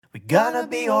We're gonna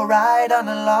be alright on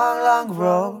a long, long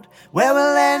road. Where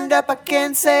we'll end up, I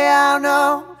can't say I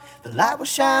know. The light will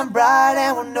shine bright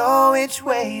and we'll know which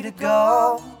way to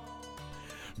go.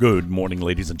 Good morning,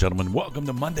 ladies and gentlemen. Welcome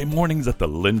to Monday Mornings at the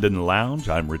Linden Lounge.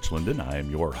 I'm Rich Linden. I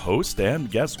am your host, and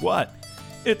guess what?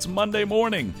 It's Monday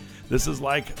morning. This is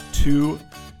like 2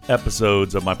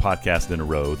 episodes of my podcast in a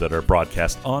row that are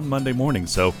broadcast on Monday morning.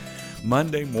 So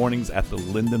Monday Mornings at the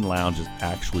Linden Lounge is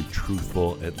actually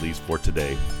truthful, at least for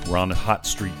today. We're on a hot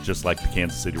streak just like the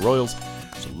Kansas City Royals,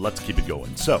 so let's keep it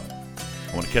going. So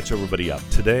I want to catch everybody up.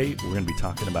 Today, we're going to be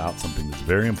talking about something that's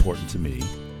very important to me,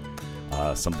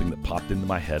 something that popped into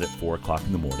my head at 4 o'clock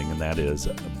in the morning, and that is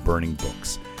burning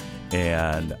books.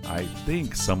 And I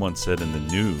think someone said in the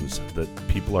news that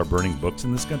people are burning books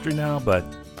in this country now, but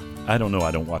I don't know. I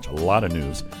don't watch a lot of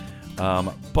news.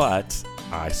 But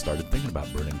I started thinking about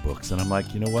burning books, and I'm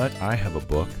like, you know what? I have a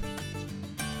book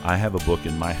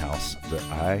in my house that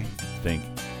I think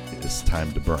it's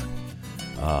time to burn.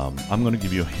 I'm going to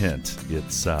give you a hint.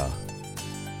 It's going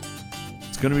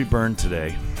to be burned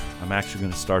today. I'm actually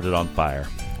going to start it on fire.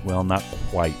 Well, not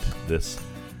quite this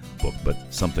book, but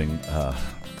something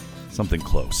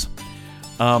close.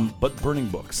 But burning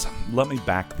books. Let me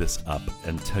back this up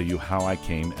and tell you how I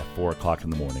came at 4 o'clock in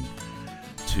the morning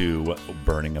to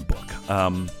burning a book.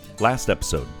 Last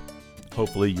episode,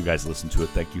 hopefully you guys listened to it.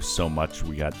 Thank you so much.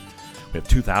 We have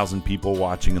 2,000 people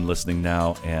watching and listening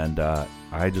now, and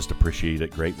I just appreciate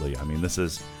it greatly. I mean,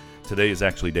 today is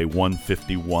actually day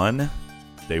 151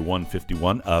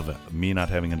 of me not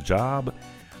having a job.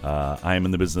 I am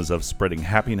in the business of spreading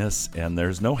happiness, and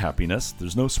there's no happiness,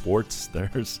 there's no sports,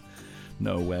 there's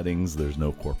no weddings, there's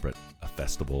no corporate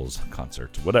festivals,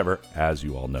 concerts, whatever, as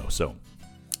you all know. So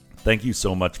thank you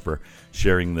so much for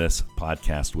sharing this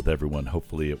podcast with everyone.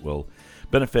 Hopefully it will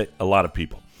benefit a lot of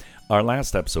people. Our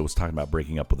last episode was talking about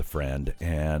breaking up with a friend,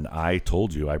 and I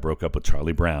told you I broke up with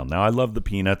Charlie Brown. Now, I love the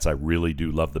Peanuts. I really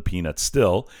do love the Peanuts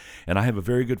still, and I have a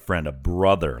very good friend, a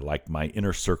brother, like my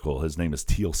inner circle. His name is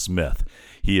Teal Smith.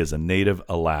 He is a native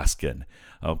Alaskan,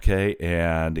 okay,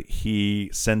 and he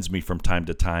sends me from time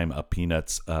to time a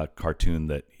Peanuts cartoon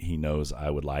that he knows I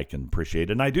would like and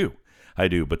appreciate, and I do,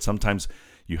 but sometimes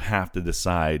you have to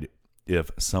decide if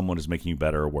someone is making you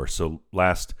better or worse. So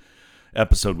last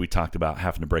episode, we talked about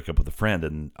having to break up with a friend,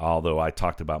 and although I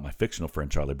talked about my fictional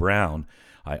friend Charlie Brown,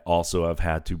 I also have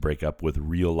had to break up with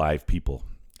real life people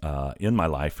in my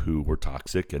life who were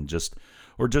toxic and just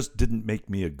didn't make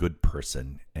me a good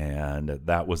person, and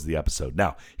that was the episode.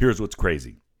 Now, here's what's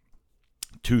crazy.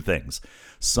 2 things.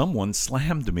 Someone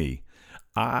slammed me.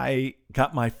 I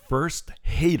got my first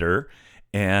hater,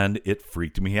 and it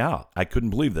freaked me out. I couldn't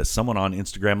believe this. Someone on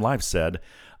Instagram Live said,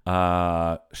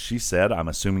 she said, I'm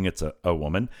assuming it's a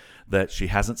woman, that she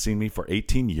hasn't seen me for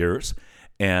 18 years.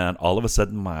 And all of a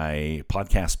sudden my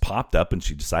podcast popped up and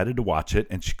she decided to watch it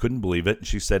and she couldn't believe it. And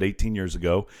she said 18 years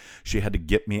ago, she had to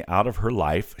get me out of her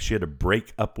life. She had to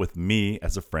break up with me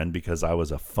as a friend because I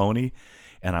was a phony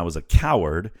and I was a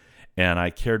coward. And I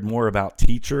cared more about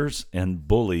teachers and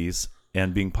bullies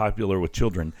and being popular with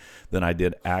children than I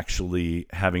did actually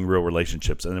having real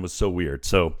relationships. And it was so weird.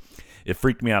 So it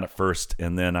freaked me out at first,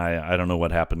 and then I don't know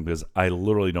what happened because I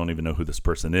literally don't even know who this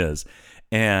person is.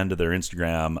 And their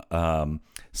Instagram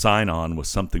sign-on was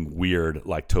something weird,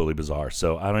 like totally bizarre.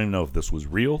 So I don't even know if this was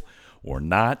real or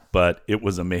not, but it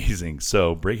was amazing.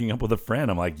 So breaking up with a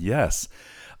friend, I'm like, yes.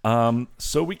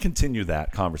 So we continue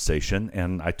that conversation,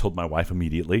 and I told my wife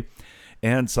immediately.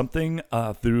 And something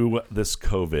through this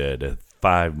COVID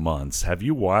 5 months, have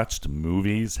you watched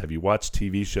movies? Have you watched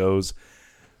TV shows?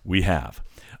 We have.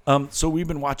 So we've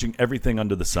been watching everything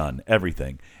under the sun,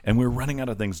 everything. And we're running out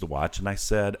of things to watch. And I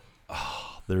said,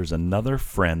 there's another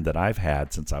friend that I've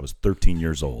had since I was 13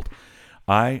 years old.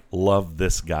 I love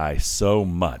this guy so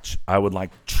much. I would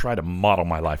like to try to model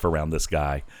my life around this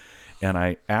guy. And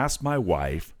I asked my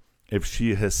wife if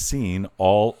she has seen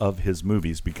all of his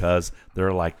movies because there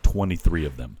are like 23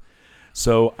 of them.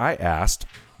 So I asked,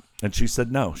 and she said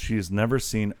no, she has never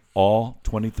seen all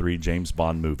 23 James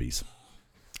Bond movies.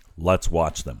 Let's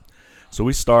watch them. So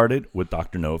we started with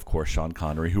Dr. No, of course, Sean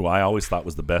Connery, who I always thought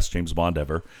was the best James Bond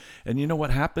ever. And you know what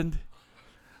happened?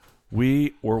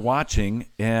 We were watching,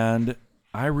 and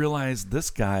I realized this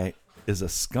guy is a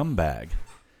scumbag.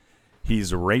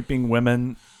 He's raping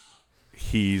women.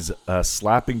 He's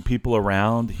slapping people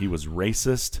around. He was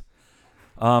racist.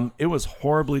 It was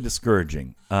horribly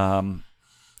discouraging.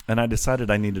 And I decided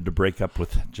I needed to break up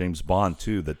with James Bond,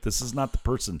 too, that this is not the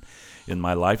person in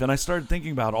my life. And I started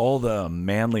thinking about all the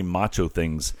manly macho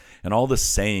things and all the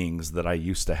sayings that I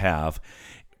used to have,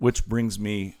 which brings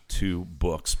me to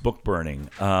books, book burning.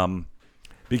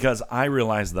 because I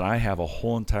realized that I have a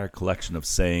whole entire collection of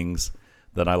sayings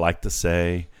that I like to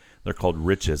say. They're called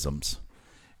richisms.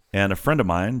 And a friend of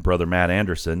mine, Brother Matt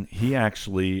Anderson, he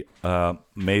actually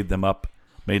made a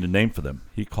name for them.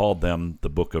 He called them the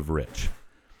Book of Rich.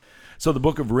 So the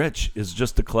Book of Rich is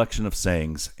just a collection of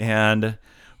sayings. And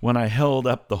when I held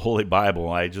up the Holy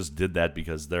Bible, I just did that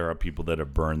because there are people that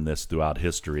have burned this throughout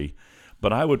history.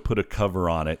 But I would put a cover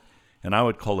on it, and I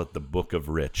would call it the Book of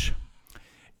Rich.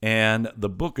 And the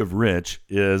Book of Rich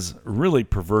is really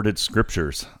perverted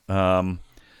scriptures.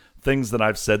 Things that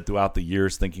I've said throughout the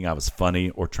years thinking I was funny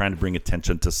or trying to bring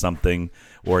attention to something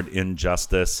or an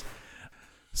injustice.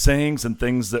 Sayings and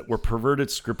things that were perverted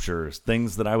scriptures,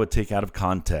 things that I would take out of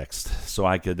context so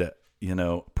I could,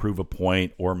 prove a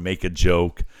point or make a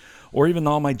joke, or even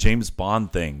all my James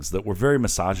Bond things that were very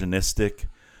misogynistic.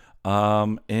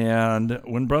 And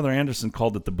when Brother Anderson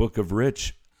called it the Book of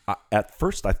Rich, at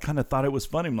first I kind of thought it was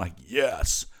funny. I'm like,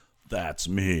 yes, that's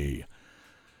me.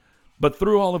 But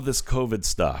through all of this COVID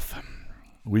stuff,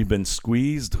 we've been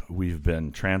squeezed, we've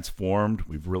been transformed,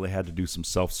 we've really had to do some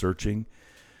self-searching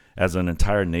as an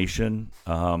entire nation,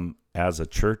 as a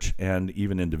church, and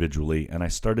even individually. And I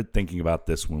started thinking about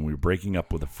this when we were breaking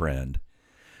up with a friend.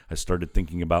 I started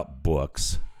thinking about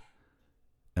books,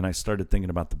 and I started thinking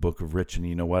about the Book of Rich, and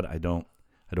you know what? I don't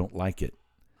like it.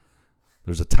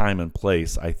 There's a time and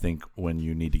place, I think, when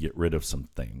you need to get rid of some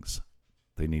things.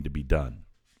 They need to be done.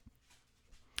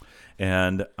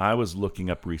 And I was looking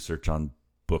up research on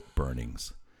book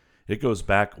burnings. It goes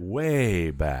way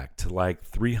back to like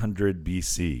 300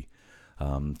 BC.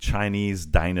 Chinese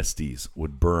dynasties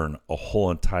would burn a whole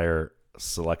entire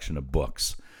selection of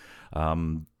books.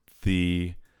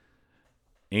 The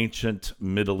ancient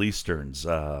Middle Easterns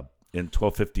in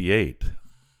 1258,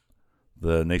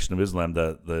 the Nation of Islam,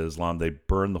 the Islam, they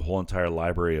burned the whole entire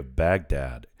library of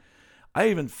Baghdad. I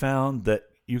even found that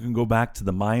you can go back to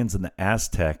the Mayans and the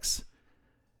Aztecs,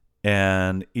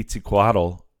 and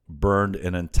XII burned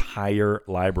an entire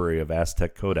library of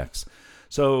Aztec codex.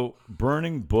 So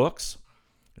burning books,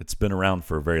 it's been around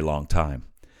for a very long time.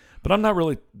 But I'm not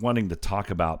really wanting to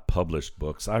talk about published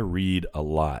books. I read a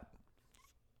lot.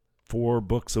 4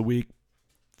 books a week,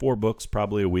 4 books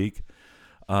probably a week,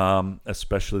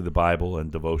 especially the Bible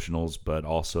and devotionals, but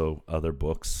also other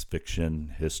books,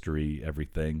 fiction, history,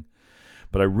 everything.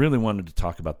 But I really wanted to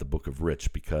talk about the Book of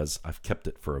Rich because I've kept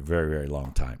it for a very, very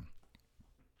long time.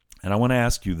 And I want to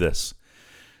ask you this.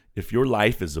 If your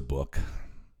life is a book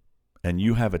and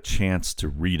you have a chance to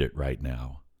read it right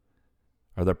now,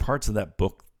 are there parts of that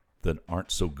book that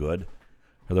aren't so good?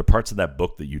 Are there parts of that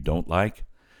book that you don't like?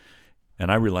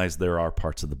 And I realize there are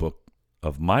parts of the book,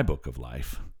 of my book of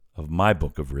life, of my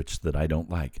Book of Rich, that I don't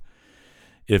like.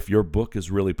 If your book is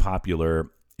really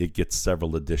popular, it gets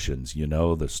several editions.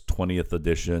 There's 20th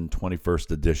edition,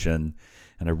 21st edition,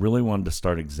 and I really wanted to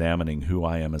start examining who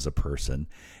I am as a person.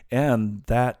 And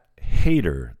that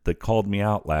hater that called me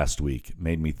out last week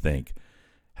made me think,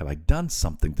 have I done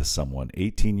something to someone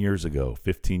 18 years ago,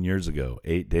 15 years ago,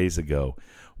 8 days ago?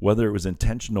 Whether it was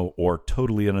intentional or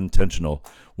totally unintentional,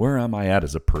 where am I at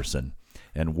as a person?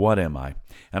 And what am I?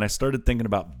 And I started thinking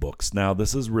about books. Now,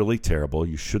 this is really terrible.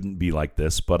 You shouldn't be like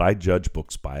this, but I judge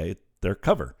books by their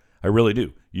cover. I really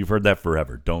do. You've heard that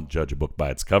forever. Don't judge a book by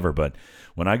its cover. But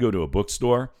when I go to a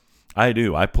bookstore, I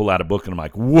do. I pull out a book and I'm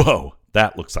like, whoa,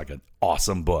 that looks like an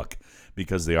awesome book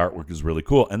because the artwork is really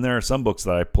cool. And there are some books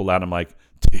that I pull out and I'm like,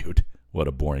 dude, what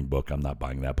a boring book. I'm not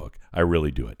buying that book. I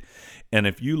really do it. And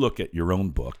if you look at your own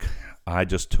book, I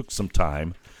just took some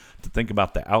time to think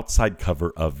about the outside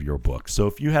cover of your book. So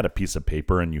if you had a piece of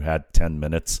paper and you had 10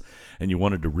 minutes and you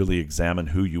wanted to really examine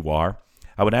who you are,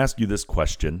 I would ask you this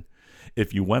question.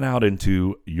 If you went out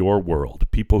into your world,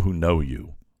 people who know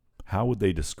you, how would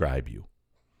they describe you?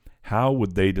 How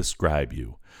would they describe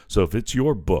you? So if it's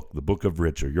your book, the Book of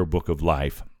Rich, or your book of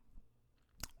life,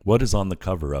 what is on the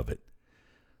cover of it?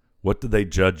 What do they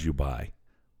judge you by?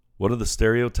 What are the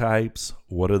stereotypes?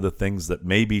 What are the things that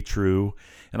may be true?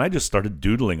 And I just started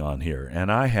doodling on here.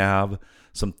 And I have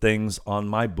some things on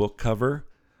my book cover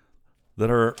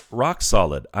that are rock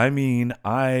solid. I mean,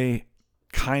 I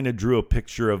kind of drew a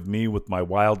picture of me with my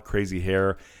wild, crazy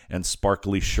hair and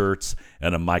sparkly shirts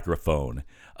and a microphone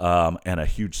and a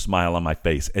huge smile on my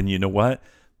face. And you know what?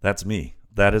 That's me.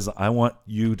 I want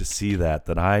you to see that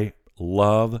I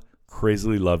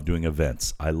crazily love doing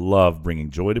events. I love bringing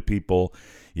joy to people,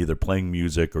 either playing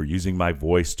music or using my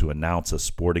voice to announce a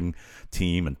sporting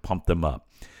team and pump them up.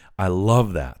 I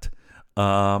love that.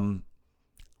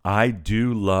 I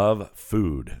do love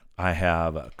food. I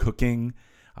have cooking.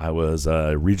 I was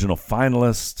a regional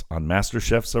finalist on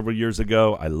MasterChef several years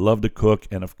ago. I love to cook.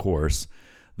 And of course,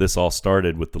 This all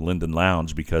started with the Linden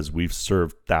Lounge because we've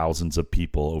served thousands of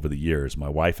people over the years. My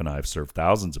wife and I have served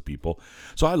thousands of people.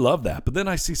 So I love that. But then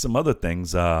I see some other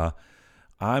things. I'm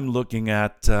looking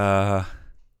at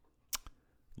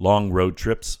long road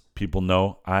trips. People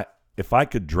know if I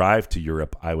could drive to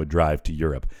Europe, I would drive to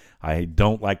Europe. I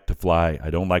don't like to fly.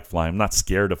 I don't like flying. I'm not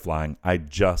scared of flying. I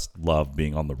just love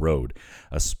being on the road,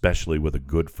 especially with a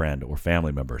good friend or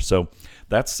family member. So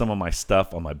that's some of my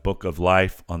stuff on my book of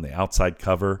life on the outside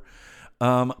cover.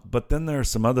 But then there are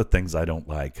some other things I don't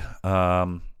like.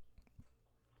 Some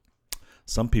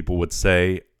people would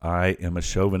say I am a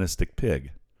chauvinistic pig.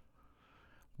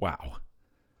 Wow.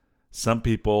 Some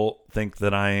people think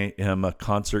that I am a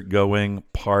concert-going,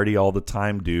 party all the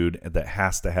time dude that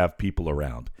has to have people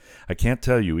around. I can't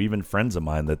tell you, even friends of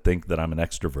mine that think that I'm an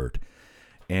extrovert.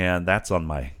 And that's on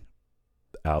my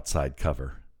outside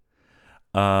cover.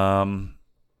 I've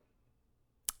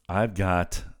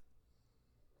got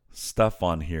stuff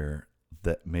on here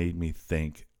that made me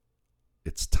think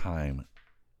it's time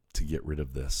to get rid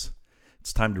of this.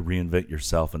 It's time to reinvent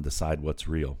yourself and decide what's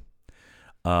real.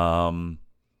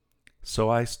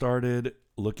 So I started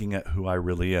looking at who I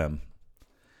really am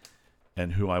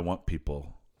and who I want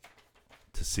people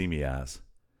to see me as.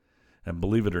 And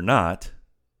believe it or not,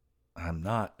 I'm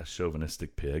not a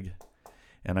chauvinistic pig.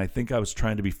 And I think I was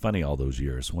trying to be funny all those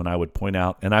years when I would point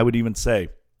out, and I would even say,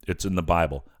 it's in the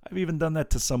Bible. I've even done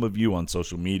that to some of you on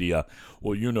social media.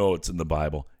 Well, you know it's in the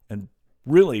Bible. And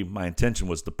really, my intention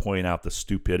was to point out the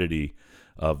stupidity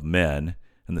of men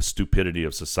and the stupidity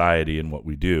of society and what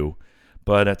we do.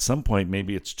 But at some point,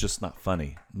 maybe it's just not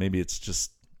funny. Maybe it's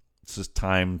just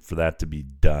time for that to be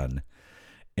done.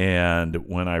 And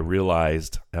when I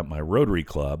realized at my Rotary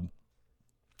Club,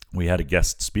 we had a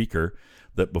guest speaker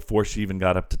that before she even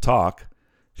got up to talk,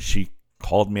 she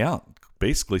called me out.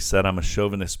 Basically said I'm a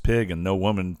chauvinist pig and no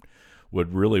woman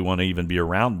would really want to even be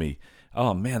around me.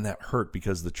 Oh, man, that hurt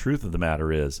because the truth of the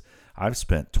matter is I've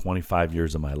spent 25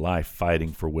 years of my life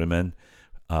fighting for women,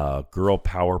 girl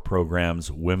power programs,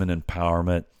 women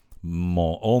empowerment.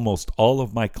 Almost all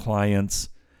of my clients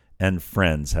and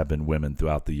friends have been women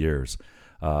throughout the years,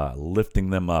 lifting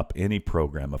them up, any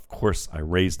program. Of course, I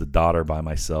raised a daughter by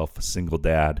myself, a single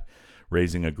dad,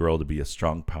 raising a girl to be a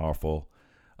strong, powerful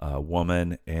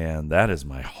woman, and that is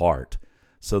my heart.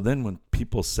 So then when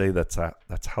people say that's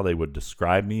how they would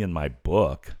describe me in my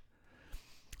book,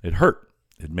 it hurt.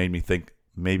 It made me think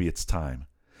maybe it's time.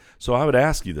 So I would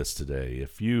ask you this today,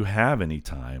 if you have any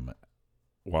time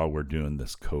while we're doing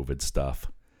this COVID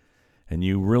stuff, and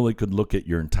you really could look at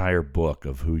your entire book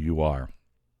of who you are,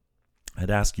 I'd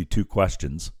ask you two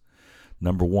questions.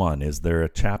 Number one, is there a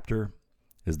chapter?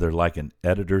 Is there like an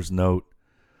editor's note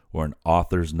or an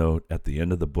author's note at the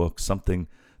end of the book, something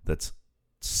that's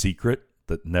secret,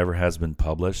 that never has been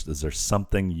published? Is there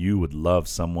something you would love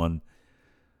someone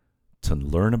to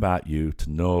learn about you,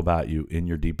 to know about you in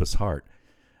your deepest heart?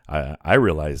 I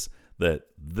realize that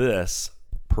this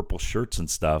purple shirts and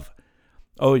stuff,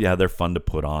 oh yeah, they're fun to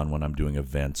put on when I'm doing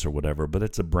events or whatever, but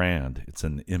it's a brand. It's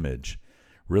an image.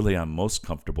 Really, I'm most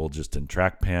comfortable just in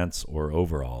track pants or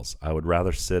overalls. I would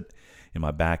rather sit in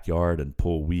my backyard and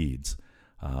pull weeds.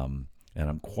 And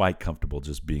I'm quite comfortable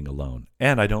just being alone.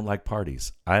 And I don't like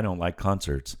parties. I don't like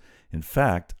concerts. In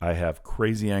fact, I have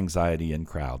crazy anxiety in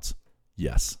crowds.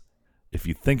 Yes, if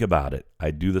you think about it,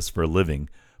 I do this for a living,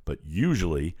 but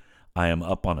usually I am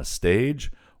up on a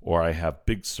stage or I have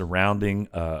big surrounding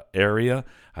area.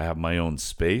 I have my own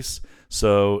space.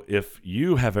 So if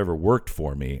you have ever worked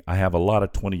for me, I have a lot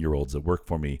of 20-year-olds that work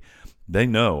for me. They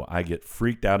know I get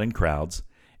freaked out in crowds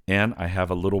and I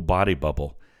have a little body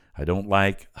bubble. I don't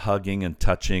like hugging and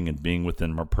touching and being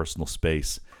within my personal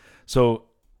space. So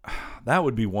that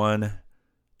would be one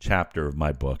chapter of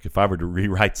my book. If I were to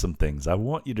rewrite some things, I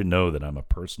want you to know that I'm a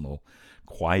personal,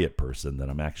 quiet person, that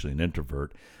I'm actually an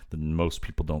introvert. That most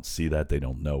people don't see that. They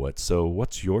don't know it. So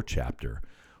what's your chapter?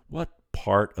 What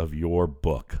part of your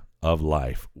book of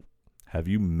life have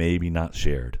you maybe not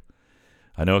shared?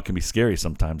 I know it can be scary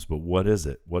sometimes, but what is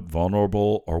it? What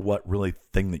vulnerable or what really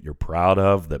thing that you're proud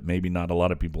of that maybe not a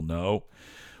lot of people know?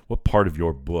 What part of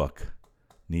your book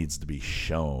needs to be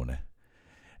shown?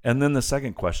 And then the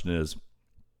second question is,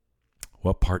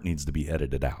 what part needs to be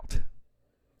edited out?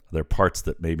 Are there parts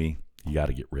that maybe you got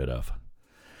to get rid of?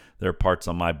 There are parts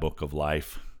on my book of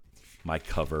life, my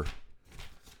cover,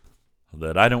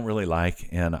 that I don't really like,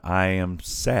 and I am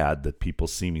sad that people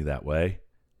see me that way.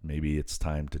 Maybe it's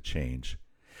time to change.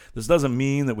 This doesn't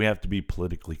mean that we have to be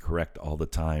politically correct all the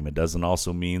time. It doesn't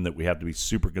also mean that we have to be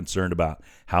super concerned about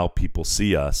how people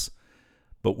see us.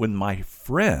 But when my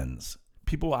friends,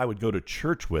 people I would go to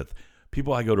church with,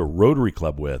 people I go to Rotary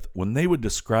Club with, when they would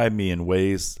describe me in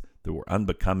ways that were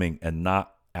unbecoming and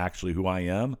not actually who I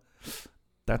am,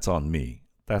 that's on me.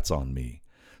 That's on me.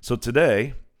 So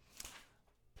today,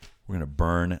 we're going to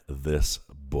burn this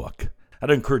book. I'd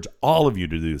encourage all of you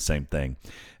to do the same thing.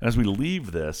 And as we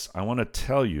leave this, I want to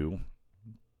tell you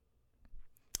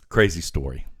a crazy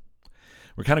story.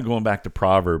 We're kind of going back to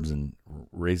Proverbs and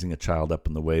raising a child up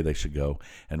in the way they should go,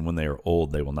 and when they are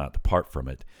old, they will not depart from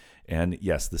it. And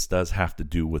yes, this does have to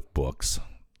do with books,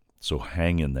 so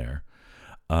hang in there.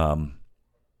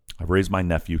 I've raised my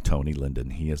nephew, Tony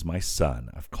Linden. He is my son.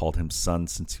 I've called him son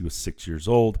since he was 6 years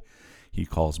old. He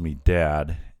calls me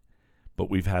dad, but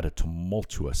we've had a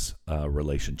tumultuous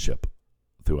relationship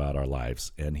throughout our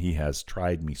lives, and he has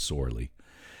tried me sorely.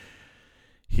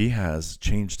 He has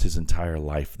changed his entire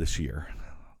life this year.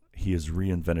 He has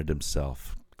reinvented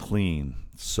himself, clean,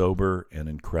 sober, and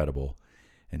incredible.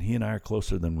 And he and I are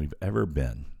closer than we've ever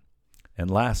been.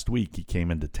 And last week he came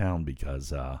into town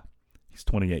because he's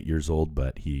 28 years old,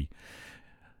 but he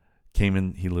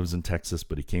lives in Texas,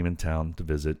 but he came in town to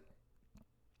visit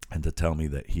and to tell me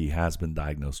that he has been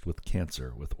diagnosed with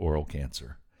cancer, with oral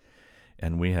cancer.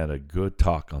 And we had a good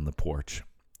talk on the porch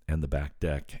and the back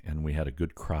deck, and we had a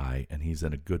good cry, and he's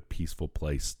in a good, peaceful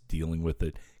place dealing with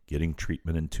it, getting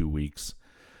treatment in 2 weeks,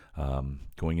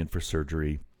 going in for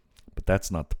surgery. But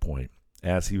that's not the point.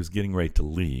 As he was getting ready to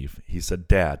leave, he said,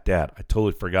 Dad, I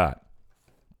totally forgot.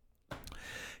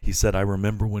 He said, I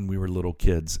remember when we were little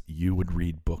kids, you would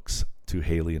read books to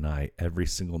Haley and I every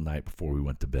single night before we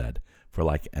went to bed for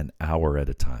like an hour at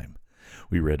a time.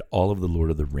 We read all of the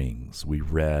Lord of the Rings. We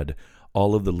read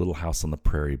all of the Little House on the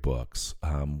Prairie books.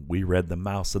 We read The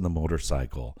Mouse and the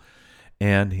Motorcycle.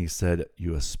 And he said,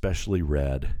 you especially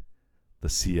read the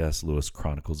C.S. Lewis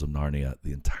Chronicles of Narnia,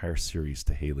 the entire series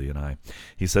to Haley and I.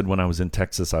 He said, when I was in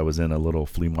Texas, I was in a little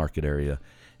flea market area,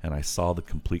 and I saw the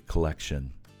complete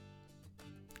collection.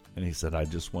 And he said, I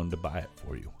just wanted to buy it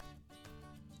for you.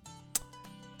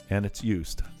 And it's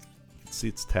used. You can see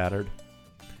it's tattered,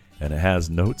 and it has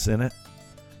notes in it.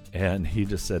 And he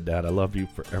just said, Dad, I love you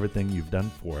for everything you've done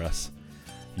for us.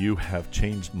 You have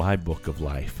changed my book of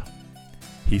life.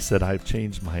 He said, I've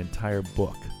changed my entire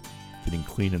book, getting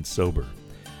clean and sober,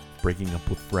 breaking up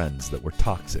with friends that were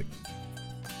toxic.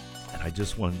 And I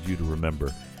just wanted you to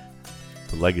remember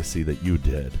the legacy that you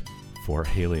did for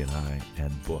Haley and I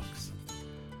and books.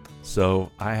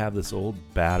 So I have this old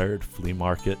battered flea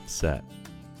market set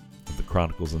of the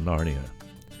Chronicles of Narnia.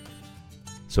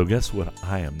 So guess what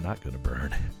I am not going to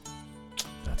burn?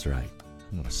 That's right.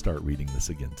 I'm going to start reading this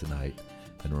again tonight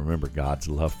and remember God's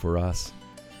love for us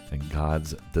and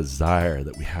God's desire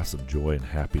that we have some joy and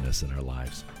happiness in our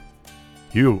lives.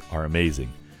 You are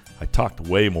amazing. I talked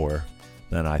way more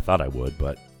than I thought I would,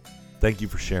 but thank you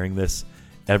for sharing this.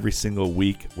 Every single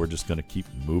week, we're just going to keep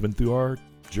moving through our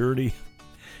journey,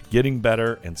 getting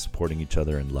better, and supporting each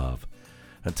other in love.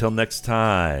 Until next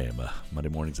time, Monday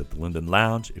mornings at the Linden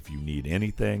Lounge. If you need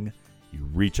anything, you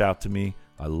reach out to me.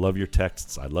 I love your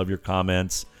texts. I love your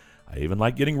comments. I even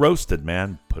like getting roasted,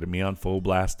 man. Putting me on full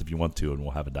blast if you want to, and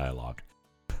we'll have a dialogue.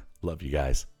 Love you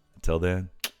guys. Until then,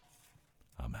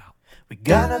 I'm out. We're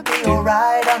gonna be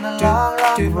alright on the long,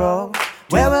 long road.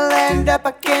 Where we'll end up,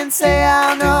 I can't say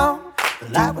I know. The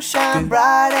light will shine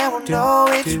bright and we'll know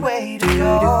which way to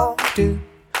go.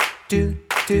 The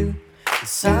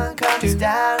sun comes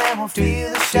down and we'll feel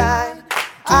the shine.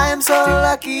 I am so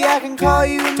lucky I can call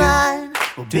you mine.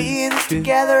 We'll be in this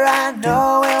together, I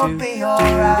know it will be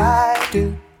alright.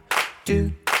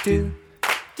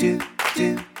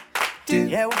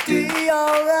 Yeah, we'll be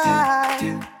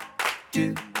alright.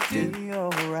 Be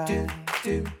alright.